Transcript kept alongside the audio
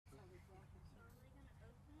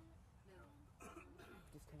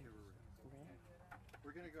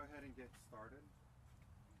We're going to go ahead and get started.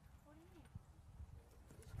 What do you mean?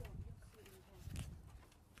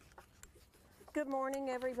 Good morning,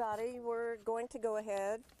 everybody. We're going to go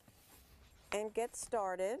ahead and get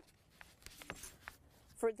started.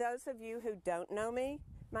 For those of you who don't know me,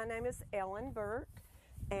 my name is Ellen Burke,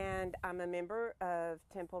 and I'm a member of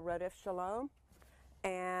Temple Rodef Shalom,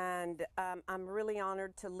 and I'm really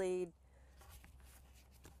honored to lead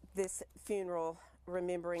this funeral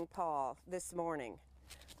remembering Paul this morning.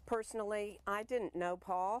 Personally, I didn't know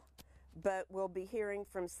Paul, but we'll be hearing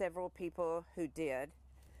from several people who did.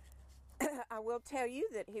 I will tell you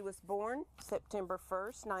that he was born September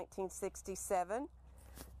 1st, 1967,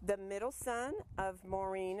 the middle son of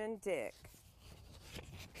Maureen and Dick.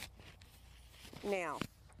 Now,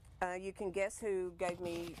 you can guess who gave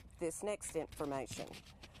me this next information.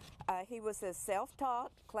 He was a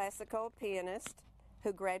self-taught classical pianist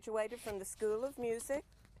who graduated from the School of Music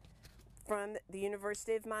from the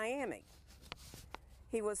University of Miami.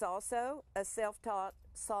 He was also a self-taught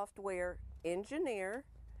software engineer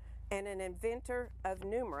and an inventor of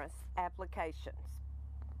numerous applications.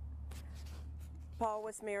 Paul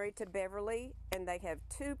was married to Beverly, and they have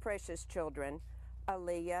two precious children,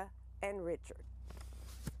 Aaliyah and Richard.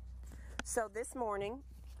 So this morning,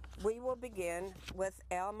 we will begin with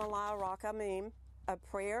El Malay Rakamim, a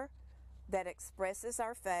prayer that expresses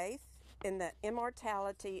our faith in the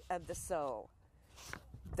immortality of the soul.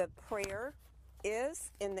 The prayer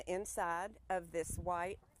is in the inside of this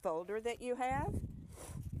white folder that you have,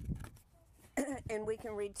 and we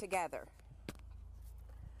can read together.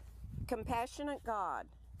 Compassionate God,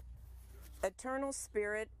 eternal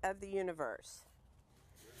Spirit of the universe,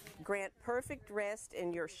 grant perfect rest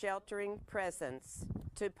in your sheltering presence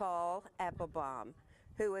to Paul Appelbaum,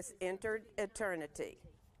 who has entered eternity.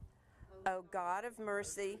 O God of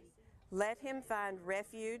mercy, let him find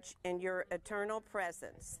refuge in your eternal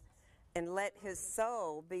presence, and let his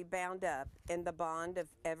soul be bound up in the bond of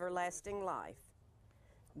everlasting life.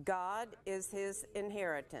 God is his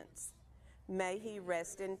inheritance. May he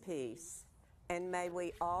rest in peace, and may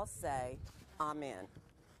we all say, Amen.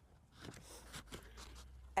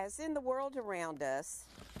 As in the world around us,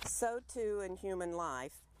 so too in human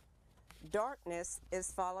life, darkness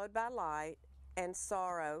is followed by light, and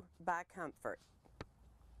sorrow by comfort.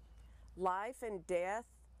 Life and death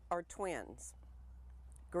are twins.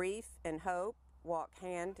 Grief and hope walk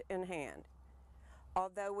hand in hand.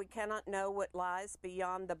 Although we cannot know what lies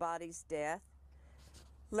beyond the body's death,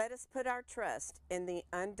 let us put our trust in the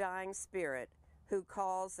undying Spirit who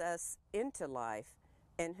calls us into life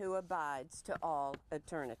and who abides to all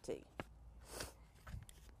eternity.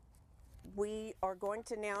 We are going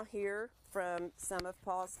to now hear from some of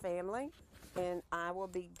Paul's family, and I will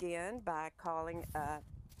begin by calling up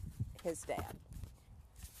his dad.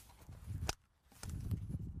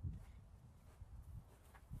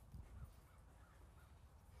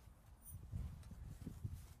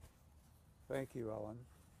 Thank you, Ellen.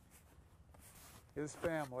 His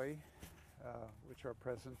family, which are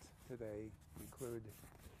present today, include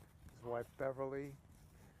his wife Beverly,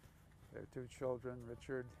 their two children,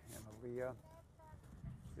 Richard and Aaliyah,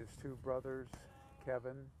 his two brothers,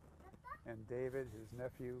 Kevin and David, his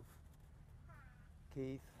nephew,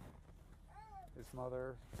 Keith, his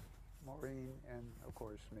mother, Maureen, and of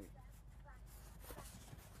course me.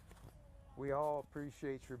 We all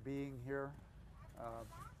appreciate your being here.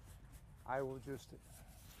 I will just,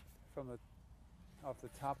 off the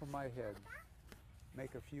top of my head,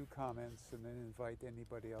 make a few comments and then invite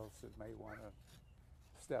anybody else that may want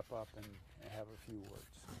to step up and have a few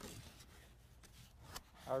words.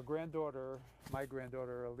 Our granddaughter, my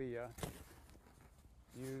granddaughter Aaliyah,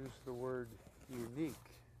 used the word unique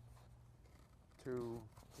to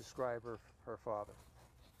describe her father.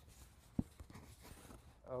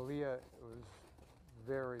 Aaliyah was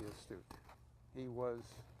very astute. He was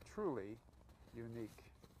truly unique.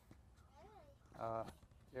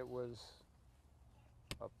 It was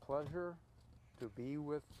a pleasure to be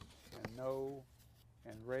with and know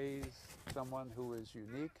and raise someone who is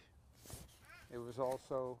unique. It was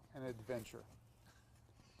also an adventure.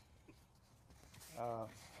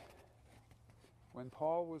 When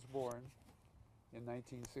Paul was born in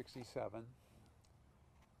 1967,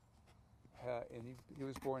 and he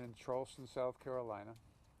was born in Charleston, South Carolina.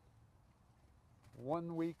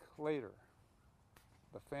 1 week later,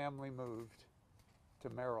 the family moved to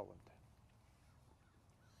Maryland.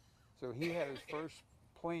 So he had his first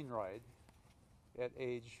plane ride at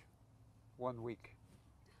age 1 week.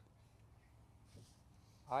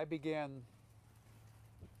 I began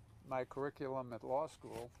my curriculum at law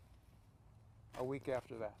school a week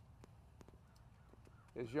after that.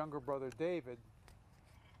 His younger brother David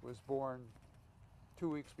was born 2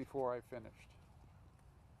 weeks before I finished.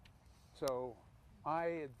 So my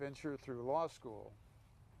adventure through law school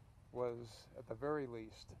was, at the very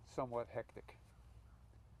least, somewhat hectic.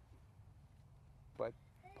 But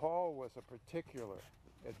Paul was a particular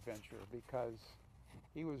adventure because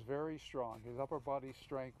he was very strong. His upper body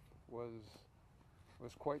strength was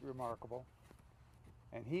quite remarkable.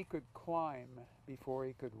 And he could climb before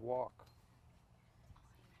he could walk.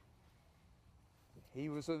 He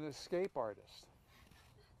was an escape artist.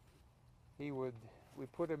 We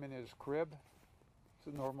put him in his crib.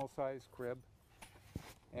 It's a normal sized crib.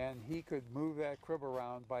 And he could move that crib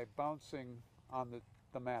around by bouncing on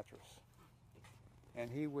the mattress. And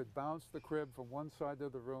he would bounce the crib from one side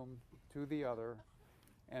of the room to the other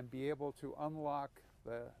and be able to unlock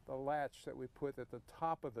the latch that we put at the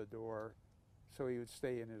top of the door so he would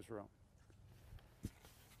stay in his room.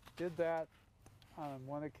 Did that on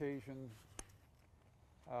one occasion.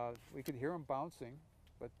 We could hear him bouncing,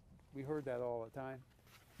 but we heard that all the time.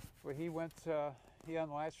 But he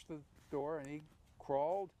unlatched the door and he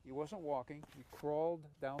crawled. He wasn't walking. He crawled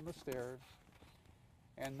down the stairs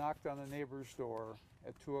and knocked on the neighbor's door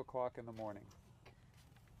at 2 o'clock in the morning.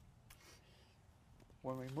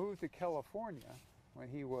 When we moved to California, when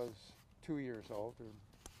he was 2 years old, or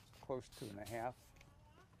close to 2.5,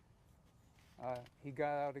 he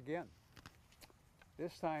got out again.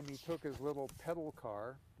 This time he took his little pedal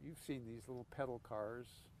car. You've seen these little pedal cars.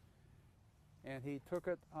 And he took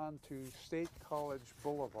it onto State College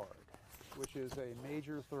Boulevard, which is a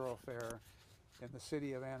major thoroughfare in the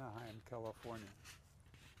city of Anaheim, California.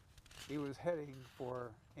 He was heading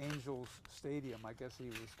for Angels Stadium. I guess he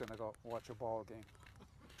was going to go watch a ball game.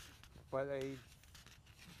 But a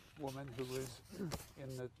woman who was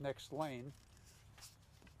in the next lane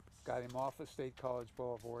got him off of State College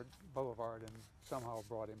Boulevard and somehow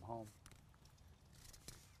brought him home.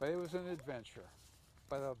 But it was an adventure,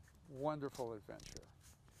 but a wonderful adventure.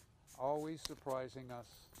 Always surprising us,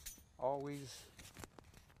 always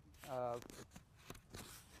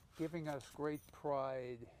giving us great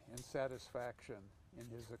pride and satisfaction in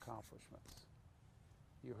his accomplishments.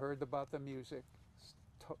 You heard about the music.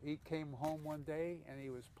 He came home one day and he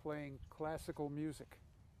was playing classical music,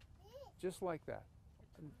 just like that.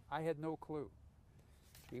 I had no clue.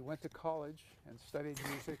 He went to college and studied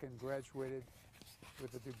music and graduated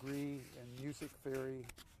with a degree in music theory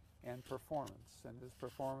and performance. And his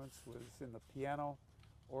performance was in the piano,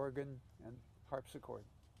 organ, and harpsichord.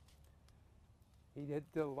 He did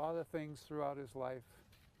a lot of things throughout his life,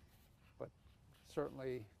 but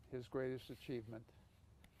certainly his greatest achievement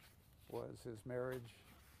was his marriage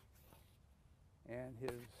and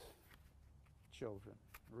his children,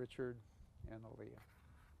 Richard and Aaliyah.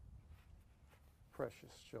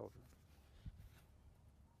 Precious children.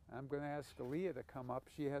 I'm going to ask Aaliyah to come up.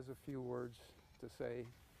 She has a few words to say.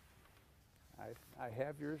 I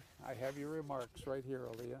have your remarks right here,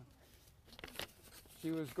 Aaliyah.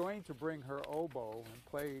 She was going to bring her oboe and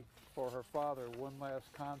play for her father one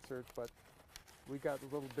last concert, but we got a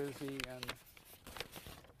little busy, and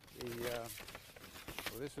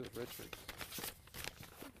well, this is Richard's.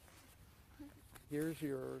 Here's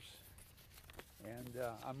yours, and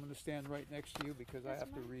I'm going to stand right next to you because I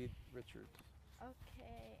have to read Richard's.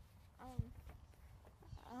 Okay. I'm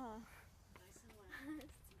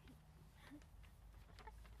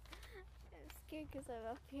scared because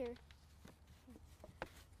I'm up here.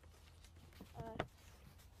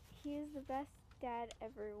 He is the best dad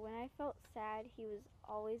ever. When I felt sad, he was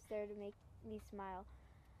always there to make me smile.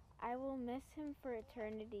 I will miss him for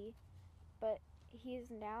eternity, but he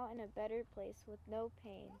is now in a better place with no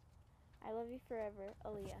pain. I love you forever,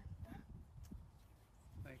 Aaliyah.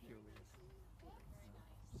 Thank you,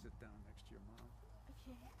 Aaliyah. Sit down next to your mom.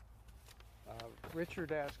 Okay.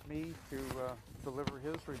 Richard asked me to deliver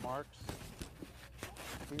his remarks.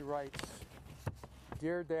 He writes,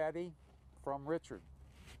 "Dear Daddy, from Richard.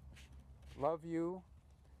 Love you.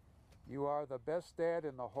 You are the best dad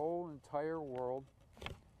in the whole entire world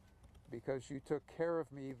because you took care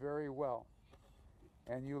of me very well.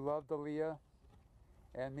 And you loved Aaliyah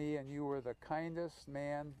and me, and you were the kindest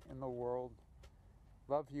man in the world.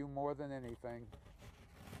 Love you more than anything,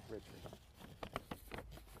 Richard."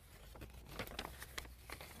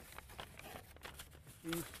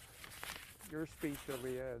 Your speech,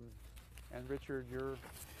 Aaliyah, and Richard,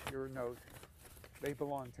 your note, they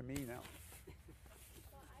belong to me now.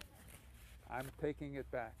 I'm taking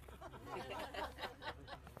it back.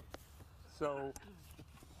 So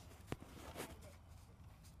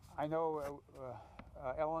I know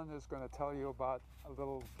Ellen is going to tell you about a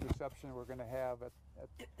little reception we're going to have at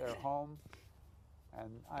their home,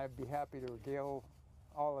 and I'd be happy to regale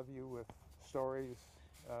all of you with stories,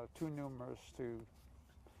 too numerous to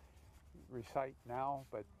recite now,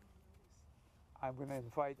 but I'm going to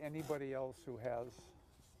invite anybody else who has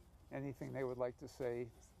anything they would like to say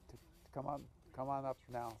to come on up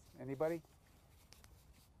now. Anybody?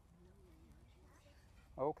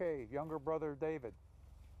 Okay, younger brother David.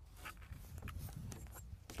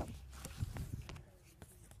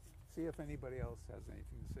 See if anybody else has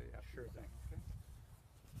anything to say after. Sure thing. Okay.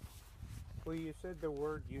 Well, you said the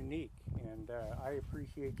word unique, and I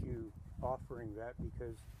appreciate you offering that,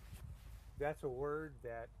 because that's a word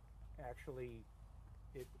that actually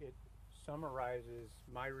it summarizes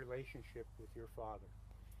my relationship with your father.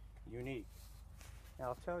 Unique. Now,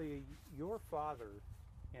 I'll tell you, your father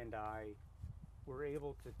and I were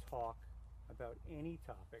able to talk about any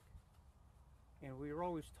topic, and we were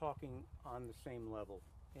always talking on the same level.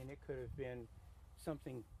 And it could have been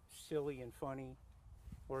something silly and funny,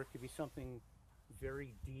 or it could be something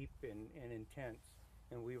very deep and intense.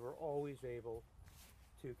 And we were always able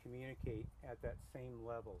to communicate at that same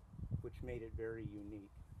level, which made it very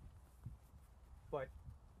unique. But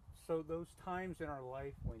so those times in our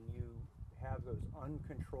life when you have those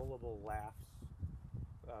uncontrollable laughs,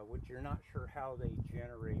 which you're not sure how they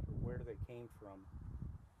generate or where they came from,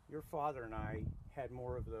 your father and I had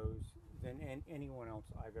more of those than anyone else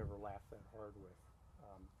I've ever laughed that hard with.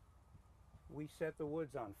 We set the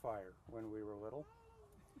woods on fire when we were little.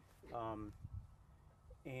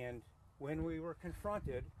 And when we were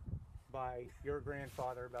confronted by your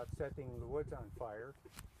grandfather about setting the woods on fire,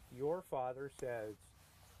 your father says,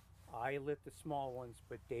 "I lit the small ones,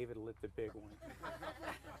 but David lit the big ones."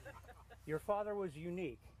 Your father was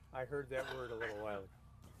unique. I heard that word a little while ago.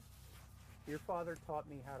 Your father taught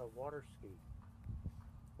me how to water ski.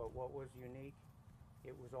 But what was unique?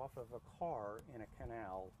 It was off of a car in a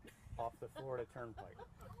canal off the Florida Turnpike.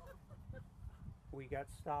 We got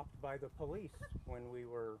stopped by the police when we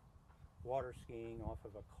were water skiing off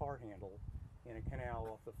of a car handle in a canal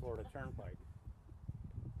off the Florida Turnpike.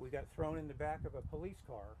 We got thrown in the back of a police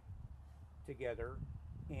car together,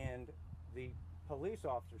 and the police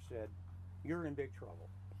officer said, "You're in big trouble.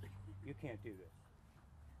 You can't do this."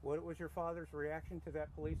 What was your father's reaction to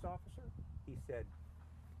that police officer? He said,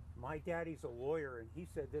 "My daddy's a lawyer, and he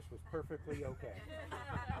said this was perfectly okay."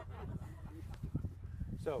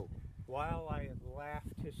 So, while I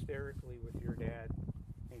laughed hysterically with your dad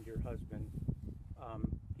and your husband,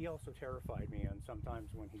 he also terrified me, and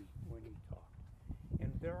sometimes when he talked.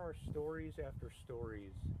 And there are stories after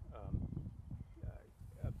stories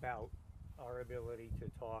about our ability to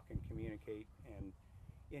talk and communicate, and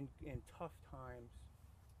in tough times,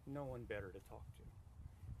 no one better to talk to.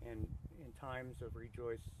 And in times of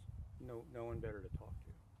rejoice, no one better to talk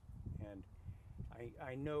to. And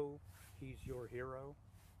I know he's your hero,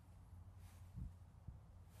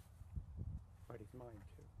 but he's mine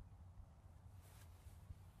too.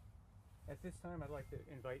 At this time, I'd like to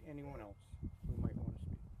invite anyone else who might want to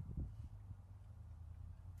speak.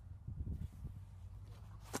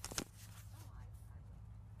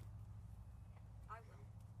 I will.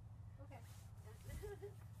 Okay.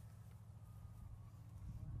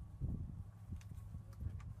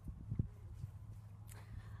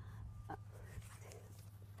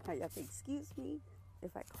 You have to excuse me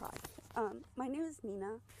if I cry. My name is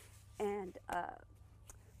Nina, and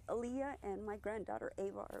Aaliyah and my granddaughter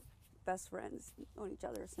Ava are best friends, known each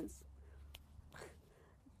other since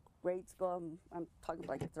grade school. I'm talking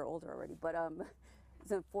like if they're older already, but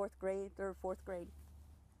it's in third or fourth grade.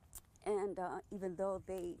 And even though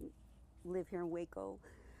they live here in Waco,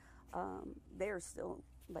 they are still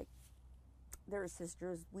like, they're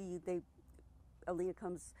sisters. Aaliyah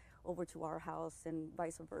comes over to our house and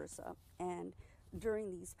vice versa. And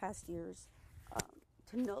during these past years,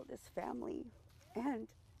 to know this family and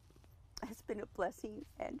has been a blessing,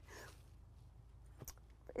 and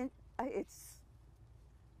it's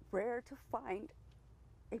rare to find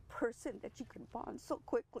a person that you can bond so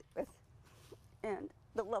quickly with, and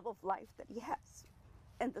the love of life that he has,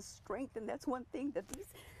 and the strength. And that's one thing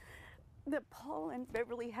that Paul and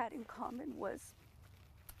Beverly had in common, was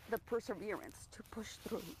the perseverance to push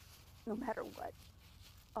through no matter what.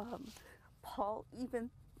 Paul, even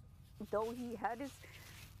though he had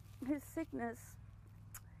his sickness,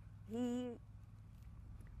 he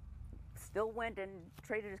still went and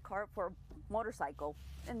traded his car for a motorcycle,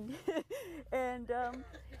 and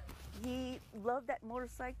he loved that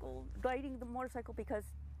motorcycle, riding the motorcycle, because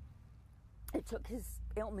it took his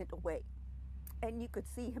ailment away. And you could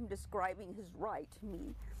see him describing his ride to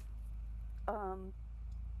me,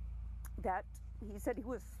 that he said he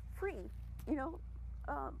was free,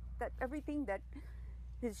 that everything that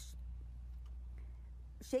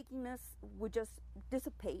shakiness would just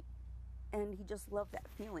dissipate, and he just loved that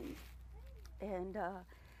feeling. And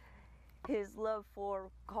his love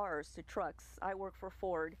for cars to trucks. I work for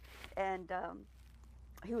Ford, and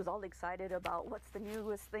he was all excited about what's the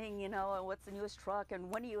newest thing, you know, and what's the newest truck,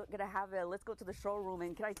 and when are you gonna have it? Let's go to the showroom,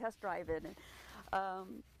 and can I test drive it?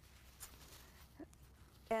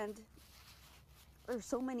 And there's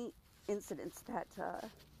so many incidents that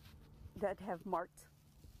that have marked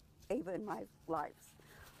Ava and my lives.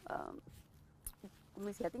 Let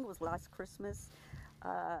me see, I think it was last Christmas.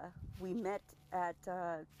 We met at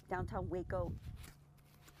downtown Waco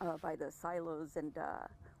by the silos, and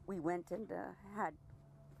we went and had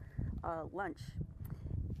lunch.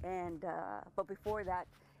 And but before that,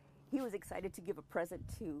 he was excited to give a present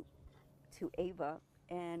to Ava,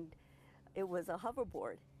 and it was a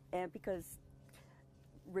hoverboard. And because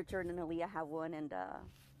Richard and Aaliyah have one, and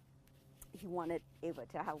he wanted Ava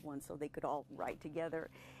to have one so they could all ride together.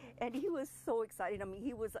 And he was so excited. I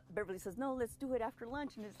mean, Beverly says, no, let's do it after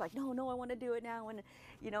lunch. And it's like, no, I want to do it now. And,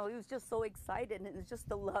 you know, he was just so excited. And it's just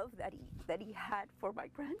the love that he had for my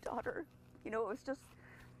granddaughter. You know, it was just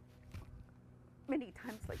many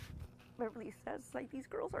times, like Beverly says, like, these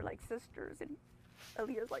girls are like sisters. And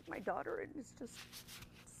Aaliyah's like my daughter. And it's just,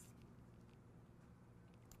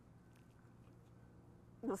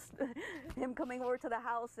 him coming over to the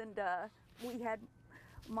house, and we had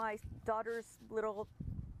my daughter's little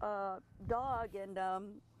dog, and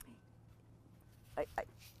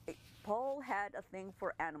Paul had a thing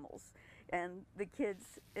for animals, and the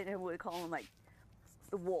kids, and we call him like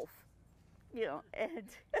the wolf, you know,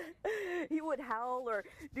 and he would howl or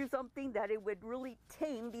do something that it would really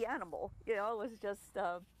tame the animal, you know. It was just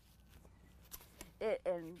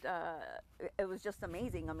it was just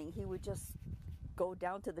amazing. I mean, he would just go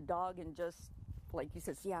down to the dog and just, like you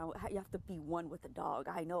said, yeah, you have to be one with the dog.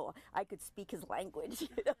 I know, I could speak his language,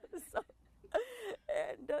 you know. So,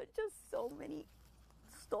 and just so many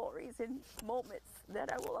stories and moments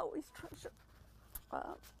that I will always treasure.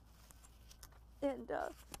 I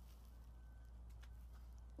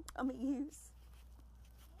mean,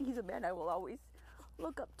 he's a man I will always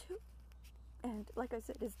look up to, and like I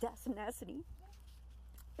said, his tenacity,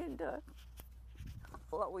 and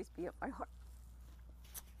will always be in my heart.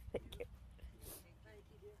 Thank you. Thank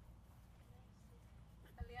you, dear.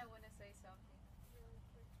 Aaliyah, I want to say something.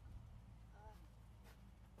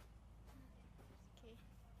 Okay.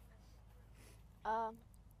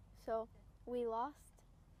 So we lost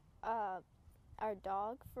our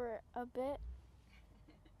dog for a bit.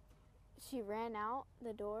 She ran out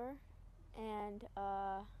the door, and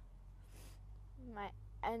at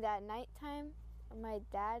nighttime, my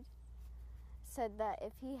dad said that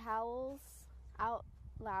if he howls out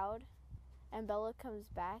loud and Bella comes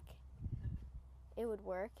back, it would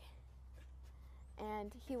work.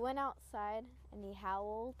 And he went outside and he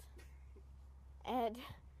howled, and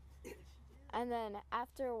then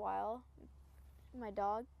after a while, my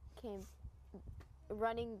dog came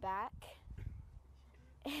running back,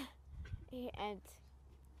 and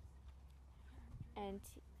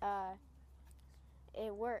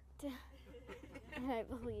it worked. And I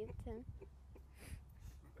believed him.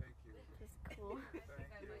 Thank you. It's cool. I think I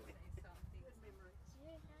might say something.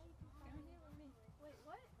 Yeah, now you can come here with me. Wait,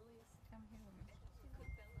 what? Please, come here with me.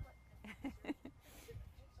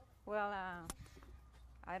 Well,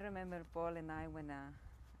 I remember Paul and I when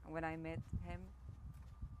I met him.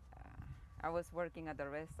 I was working at the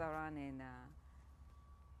restaurant, and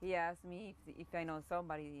he asked me if I know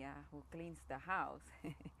somebody who cleans the house.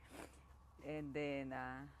 And then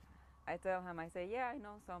I tell him, I say, yeah, I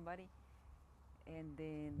know somebody. And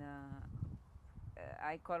then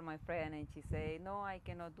I call my friend, and she say, no, I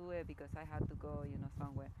cannot do it because I have to go,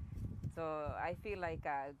 somewhere. So I feel like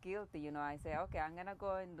guilty, I say, okay, I'm gonna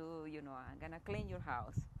go and do, I'm gonna clean your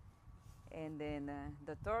house. And then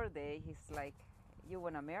the third day, he's like, you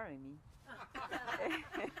wanna marry me?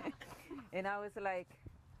 And I was like,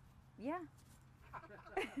 yeah.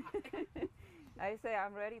 I say,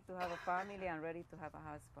 I'm ready to have a family, I'm ready to have a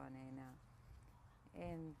husband.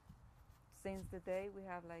 And since the day, we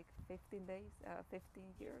have like 15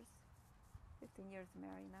 years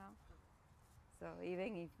married now. So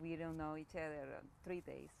even if we don't know each other 3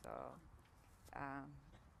 days, so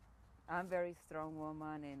I'm a very strong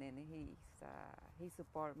woman, and he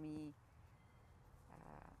support me.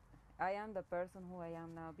 I am the person who I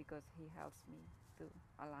am now because he helps me too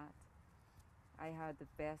a lot. I had the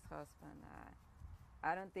best husband.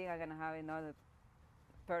 I don't think I'm gonna have another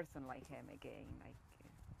person like him again. Like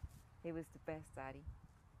he was the best daddy,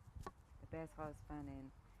 the best husband,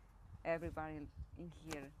 and everybody in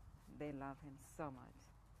here, they love him so much.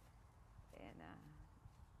 And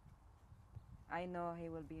I know he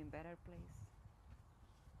will be in better place.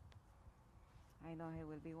 I know he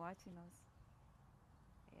will be watching us.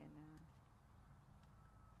 And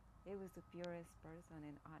he was the purest person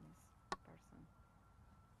and honest person.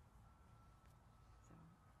 So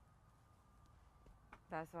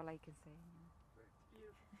that's all I can say.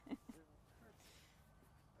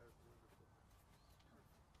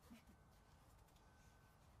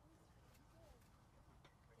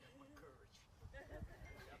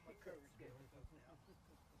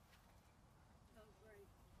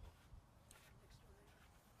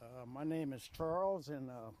 My name is Charles, and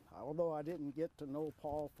although I didn't get to know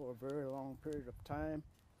Paul for a very long period of time,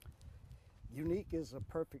 unique is a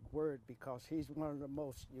perfect word because he's one of the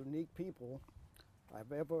most unique people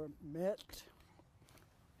I've ever met,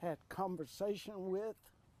 had conversation with.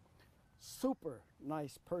 Super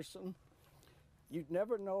nice person. You'd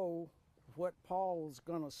never know what Paul's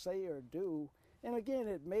going to say or do, and again,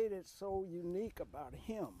 it made it so unique about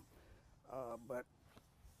him. But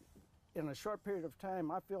in a short period of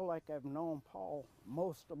time, I feel like I've known Paul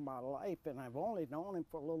most of my life, and I've only known him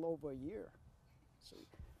for a little over a year. See,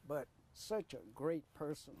 but such a great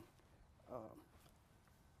person.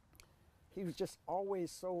 He was just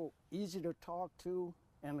always so easy to talk to,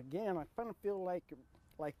 and again, I kind of feel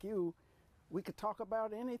like you, we could talk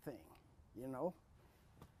about anything, you know.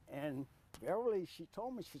 And Beverly, she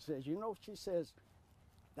told me, she says, you know, she says,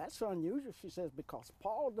 that's unusual, she says, because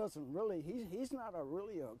Paul doesn't really, he's not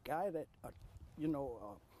really a guy that, you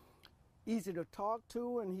know, easy to talk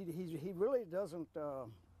to, and he really doesn't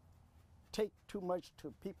take too much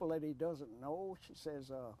to people that he doesn't know. She says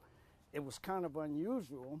it was kind of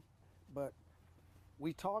unusual, but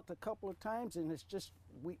we talked a couple of times, and it's just,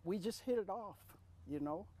 we just hit it off, you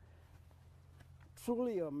know.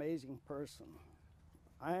 Truly amazing person.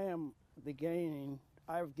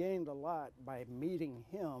 I've gained a lot by meeting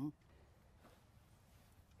him.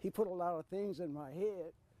 He put a lot of things in my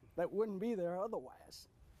head that wouldn't be there otherwise.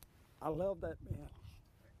 I love that man.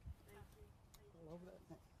 I love that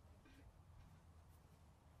man.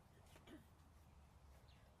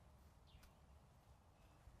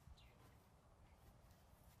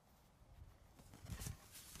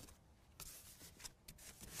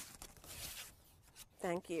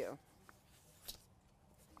 Thank you.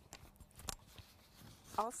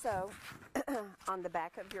 Also, on the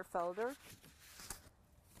back of your folder,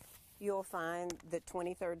 you'll find the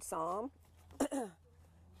 23rd Psalm.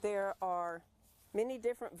 There are many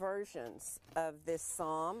different versions of this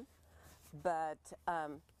psalm, but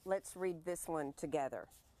let's read this one together.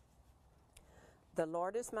 The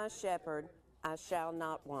Lord is my shepherd, I shall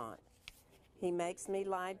not want. He makes me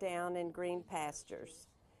lie down in green pastures.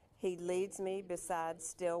 He leads me beside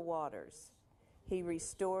still waters. He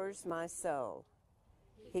restores my soul.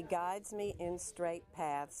 He guides me in straight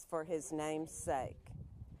paths for his name's sake.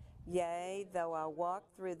 Yea, though I walk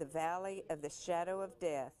through the valley of the shadow of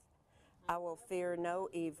death, I will fear no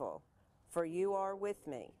evil, for you are with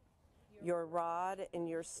me. Your rod and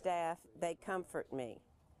your staff, they comfort me.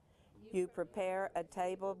 You prepare a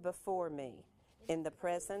table before me in the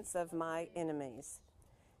presence of my enemies.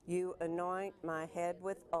 You anoint my head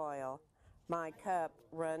with oil, my cup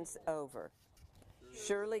runs over.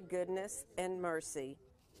 Surely goodness and mercy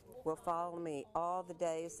will follow me all the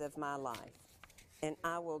days of my life, and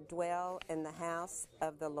I will dwell in the house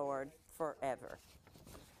of the Lord forever.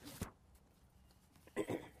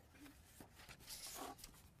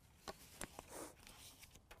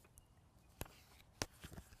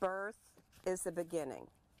 Birth is a beginning,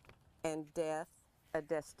 and death a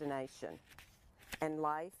destination, and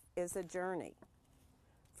life is a journey,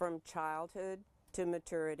 from childhood to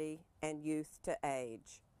maturity and youth to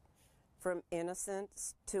age, from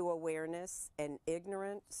innocence to awareness and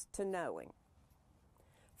ignorance to knowing,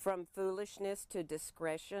 from foolishness to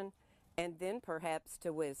discretion and then perhaps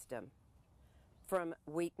to wisdom, from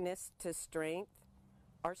weakness to strength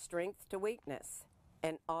or strength to weakness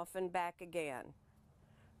and often back again,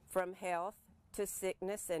 from health to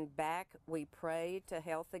sickness and back we pray to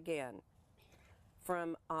health again,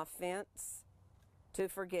 from offense to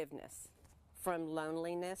forgiveness, from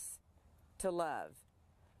loneliness to love,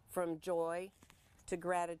 from joy to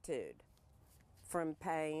gratitude, from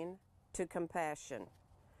pain to compassion,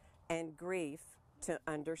 and grief to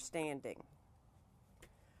understanding,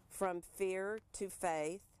 from fear to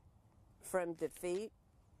faith, from defeat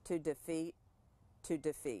to defeat to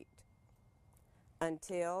defeat,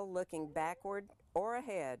 until looking backward or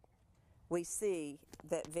ahead, we see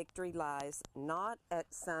that victory lies not at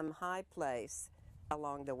some high place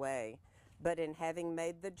along the way, but in having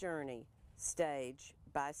made the journey stage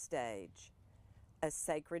by stage, a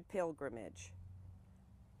sacred pilgrimage.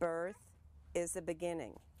 Birth, is a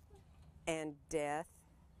beginning, and death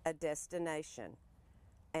a destination,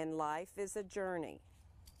 and life is a journey,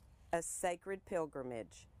 a sacred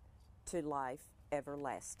pilgrimage to life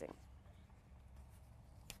everlasting.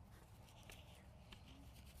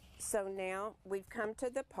 So now we've come to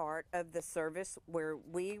the part of the service where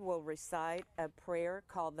we will recite a prayer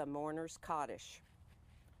called the Mourner's Kaddish.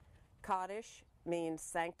 Kaddish means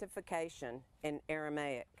sanctification in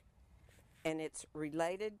Aramaic, and it's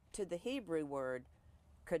related to the Hebrew word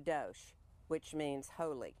kadosh, which means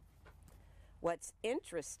holy. What's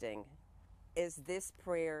interesting is this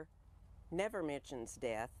prayer never mentions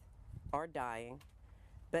death or dying,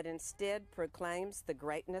 but instead proclaims the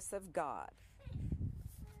greatness of God.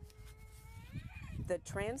 The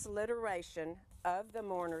transliteration of the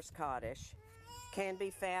Mourner's Kaddish can be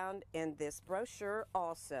found in this brochure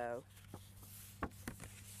also.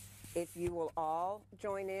 If you will all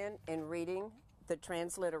join in reading the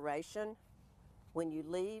transliteration, when you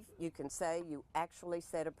leave, you can say you actually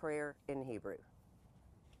said a prayer in Hebrew.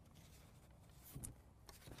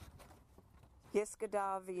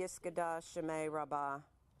 Yiskada v'yiskada shemei rabbah,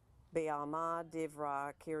 be'alma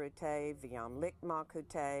divra kirute v'yamlik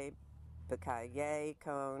makute, b'kaye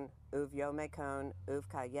kon uvyome kon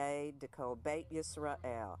uvkaye dekol beit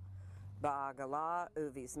Yisrael, ba'agala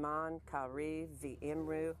uvizman kari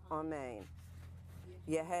v'imru amen.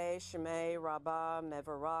 Yehe shemei rabbah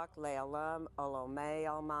mevarak le'alam olomei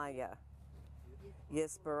almaya.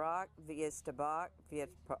 Yisbarak v'yistabak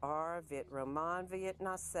v'yitpa'ar v'yitroman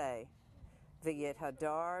v'yitnaseh. V'yit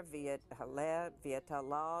hadar, v'yit haleh, v'yit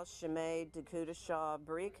halal, shemei dekudashah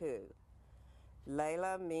bariku.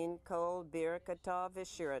 Leila min kol birakata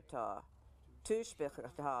v'shirata,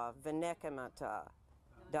 tushbichata v'nekemata,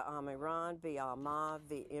 da'amiran v'yalma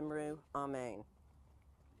v'imru, amen.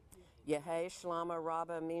 Yehe shlama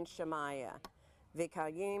rabba min shemaya,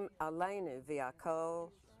 v'kayim aleinu v'yakol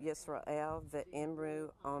Yisrael v'imru,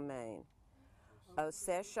 amen.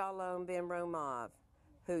 Oseh shalom b'imromav,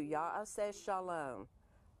 Hu ya'aseh shalom,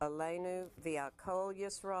 aleinu v'yakol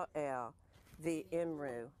Yisrael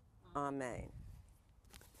v'imru, amen.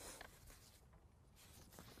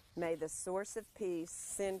 May the source of peace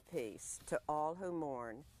send peace to all who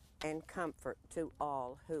mourn and comfort to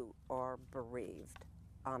all who are bereaved.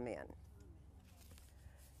 Amen.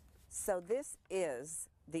 So this is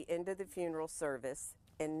the end of the funeral service,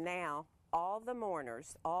 and now all the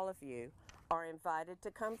mourners, all of you, are invited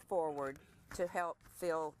to come forward to help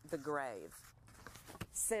fill the grave.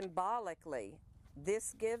 Symbolically,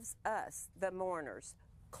 this gives us, the mourners,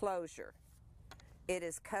 closure. It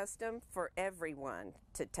is custom for everyone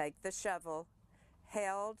to take the shovel,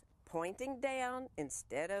 held pointing down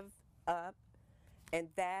instead of up, and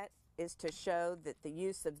that is to show that the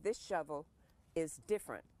use of this shovel is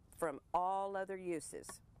different from all other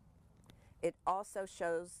uses. It also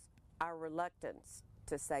shows our reluctance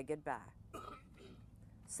to say goodbye.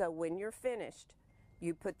 So when you're finished,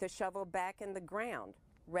 you put the shovel back in the ground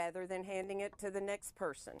rather than handing it to the next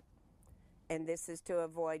person. And this is to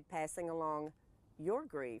avoid passing along your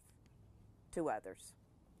grief to others.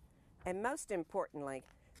 And most importantly,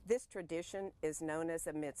 this tradition is known as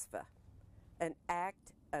a mitzvah, an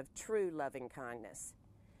act of true loving kindness.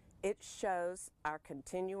 It shows our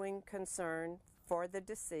continuing concern for the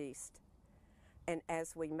deceased, and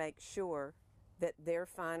as we make sure that their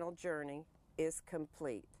final journey is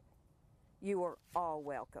complete. You are all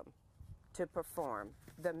welcome to perform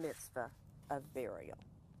the mitzvah of burial.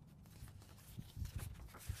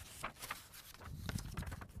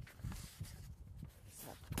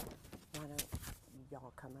 So, why don't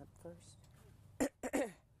y'all come up first?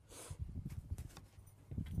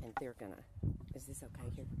 And they're gonna, is this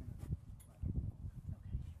okay here?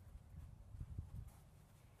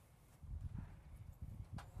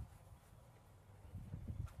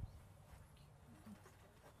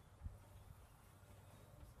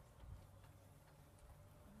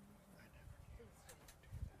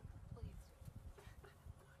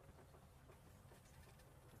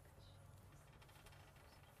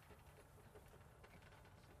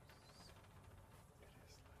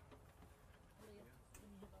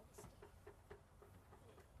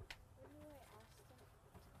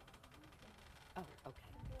 Oh, okay.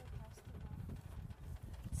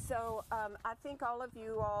 So I think all of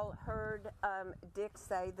you all heard Dick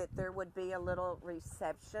say that there would be a little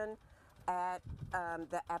reception at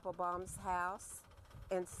the Appelbaum's house.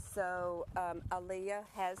 And so Aaliyah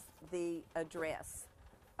has the address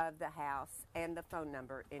of the house and the phone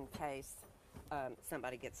number in case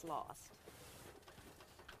somebody gets lost.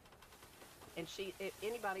 And if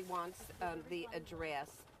anybody wants the address,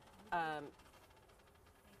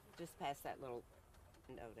 just pass that little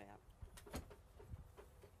note out.